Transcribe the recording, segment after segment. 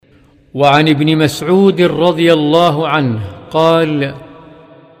وعن ابن مسعود رضي الله عنه قال: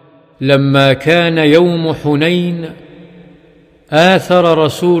 لما كان يوم حنين آثر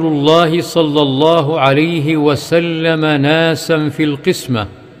رسول الله صلى الله عليه وسلم ناسا في القسمة،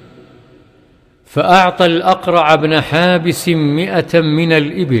 فأعطى الأقرع بن حابس 100 من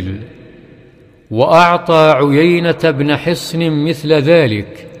الإبل، وأعطى عيينة بن حصن مثل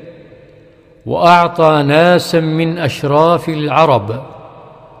ذلك، وأعطى ناسا من أشراف العرب،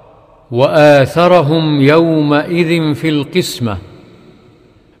 وآثرهم يومئذ في القسمة.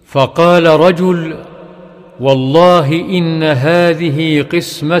 فقال رجل: والله إن هذه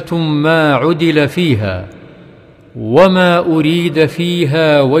قسمة ما عدل فيها، وما أريد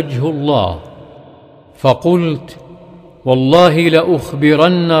فيها وجه الله. فقلت: والله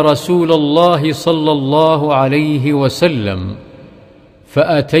لأخبرن رسول الله صلى الله عليه وسلم.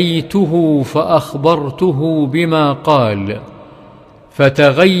 فأتيته فأخبرته بما قال،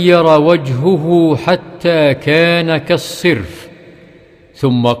 فتغير وجهه حتى كان كالصرف،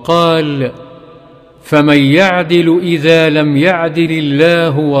 ثم قال: فمن يعدل إذا لم يعدل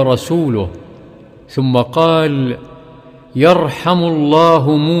الله ورسوله؟ ثم قال: يرحم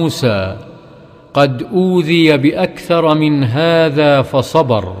الله موسى، قد أوذي بأكثر من هذا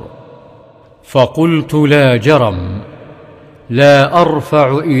فصبر. فقلت: لا جرم، لا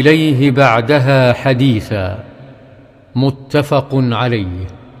أرفع إليه بعدها حديثا. متفق عليه.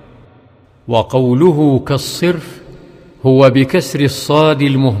 وقوله كالصرف هو بكسر الصاد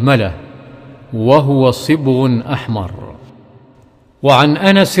المهملة، وهو صبغ أحمر. وعن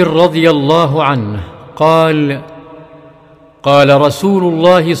أنس رضي الله عنه قال: قال رسول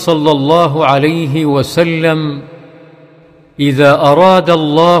الله صلى الله عليه وسلم: إذا أراد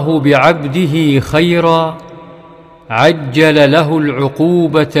الله بعبده خيرا عجل له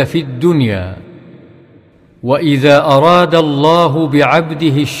العقوبة في الدنيا، وإذا أراد الله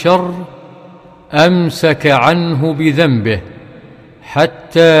بعبده الشر أمسك عنه بذنبه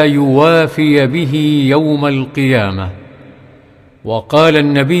حتى يوافي به يوم القيامة. وقال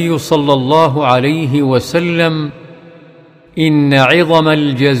النبي صلى الله عليه وسلم: إن عظم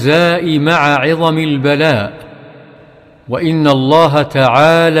الجزاء مع عظم البلاء، وإن الله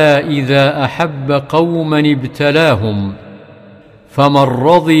تعالى إذا أحب قوما ابتلاهم، فمن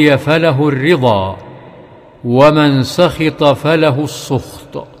رضي فله الرضا، ومن سخط فله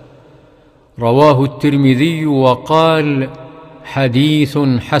السخط. رواه الترمذي وقال: حديث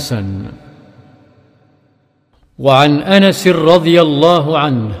حسن. وعن أنس رضي الله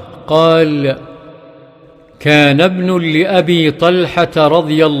عنه قال: كان ابن لأبي طلحة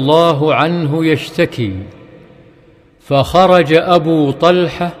رضي الله عنه يشتكي، فخرج أبو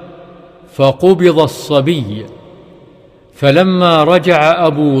طلحة فقبض الصبي، فلما رجع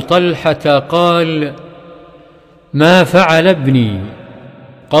أبو طلحة قال: ما فعل ابني؟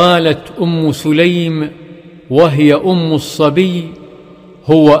 قالت أم سليم وهي أم الصبي: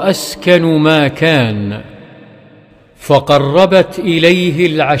 هو أسكن ما كان. فقربت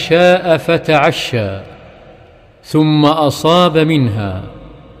إليه العشاء فتعشى، ثم أصاب منها،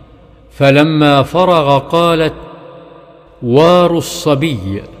 فلما فرغ قالت: وار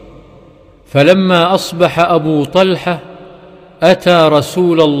الصبي. فلما أصبح أبو طلحة أتى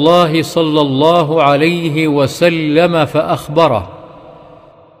رسول الله صلى الله عليه وسلم فأخبره،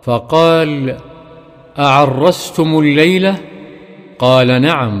 فقال: أعرستم الليلة؟ قال: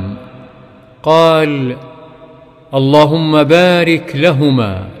 نعم. قال: اللهم بارك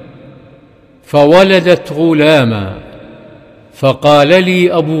لهما. فولدت غلاما، فقال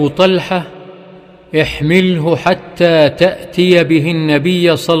لي أبو طلحة: احمله حتى تأتي به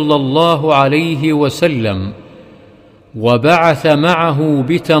النبي صلى الله عليه وسلم. وبعث معه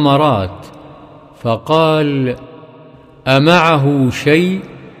بتمرات، فقال: أمعه شيء؟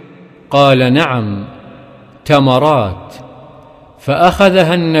 قال: نعم، تمرات.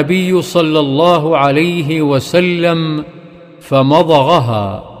 فأخذها النبي صلى الله عليه وسلم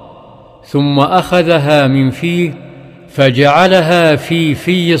فمضغها، ثم أخذها من فيه فجعلها في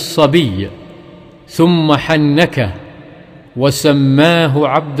في الصبي، ثم حنكه وسماه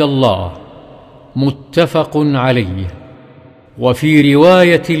عبد الله. متفق عليه. وفي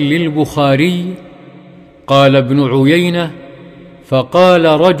رواية للبخاري قال ابن عيينة: فقال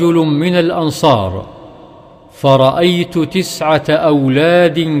رجل من الأنصار: فرأيت 9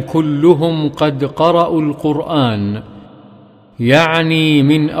 أولاد كلهم قد قرأوا القرآن، يعني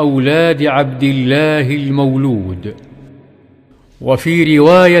من أولاد عبد الله المولود. وفي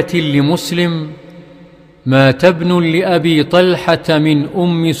رواية لمسلم: مات ابن لأبي طلحة من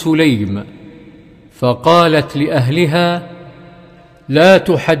أم سليم، فقالت لأهلها: لا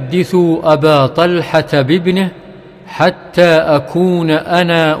تحدثوا أبا طلحة بابنه حتى أكون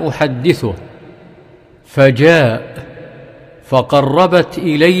أنا أحدثه. فجاء فقربت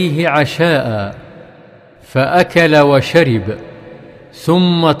إليه عشاء فأكل وشرب،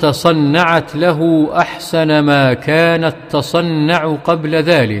 ثم تصنعت له أحسن ما كانت تصنع قبل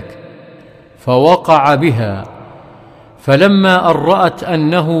ذلك، فوقع بها. فلما أن رأت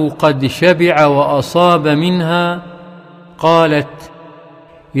أنه قد شبع وأصاب منها قالت: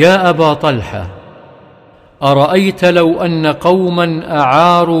 يا أبا طلحة، أرأيت لو أن قوما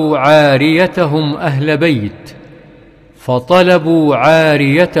أعاروا عاريتهم أهل بيت فطلبوا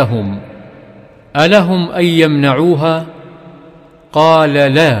عاريتهم ألهم أن يمنعوها؟ قال: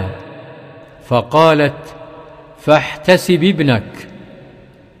 لا. فقالت: فاحتسب ابنك.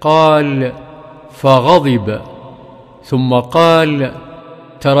 قال: فغضب، ثم قال: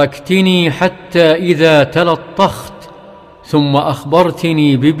 تركتني حتى إذا تلطخت ثم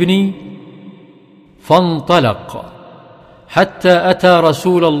أخبرتني بابني؟ فانطلق حتى أتى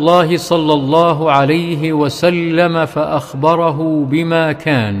رسول الله صلى الله عليه وسلم فأخبره بما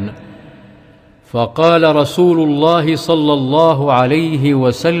كان. فقال رسول الله صلى الله عليه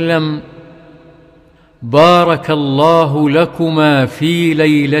وسلم: بارك الله لكما في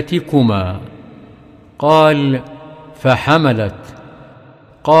ليلتكما. قال: فحملت.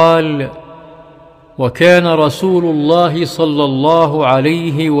 قال: وكان رسول الله صلى الله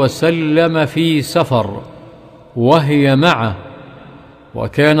عليه وسلم في سفر وهي معه،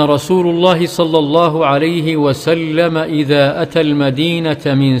 وكان رسول الله صلى الله عليه وسلم إذا أتى المدينة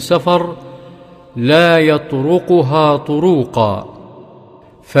من سفر لا يطرقها طروقا.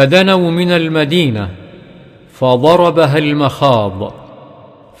 فدنوا من المدينة فضربها المخاض،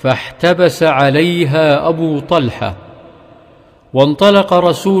 فاحتبس عليها أبو طلحة. وانطلق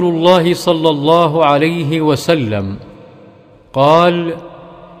رسول الله صلى الله عليه وسلم. قال: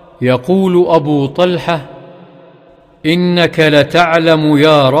 يقول أبو طلحة: إنك لتعلم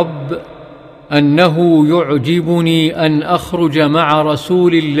يا رب أنه يعجبني أن أخرج مع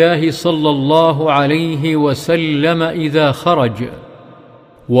رسول الله صلى الله عليه وسلم إذا خرج،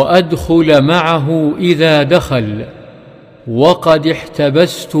 وأدخل معه إذا دخل، وقد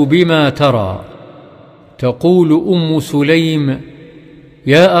احتبست بما ترى. تقول أم سليم: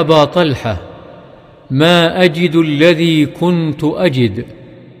 يا أبا طلحة، ما أجد الذي كنت أجد،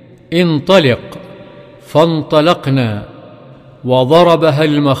 انطلق. فانطلقنا، وضربها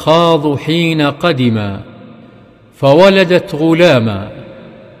المخاض حين قدما، فولدت غلاما.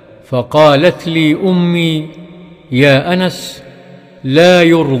 فقالت لي أمي: يا أنس، لا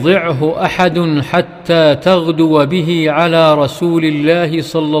يرضعه أحد حتى تغدو به على رسول الله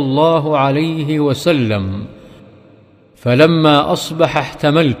صلى الله عليه وسلم. فلما أصبح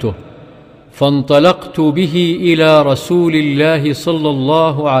احتملته، فانطلقت به إلى رسول الله صلى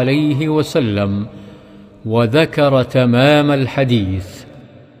الله عليه وسلم، وذكر تمام الحديث.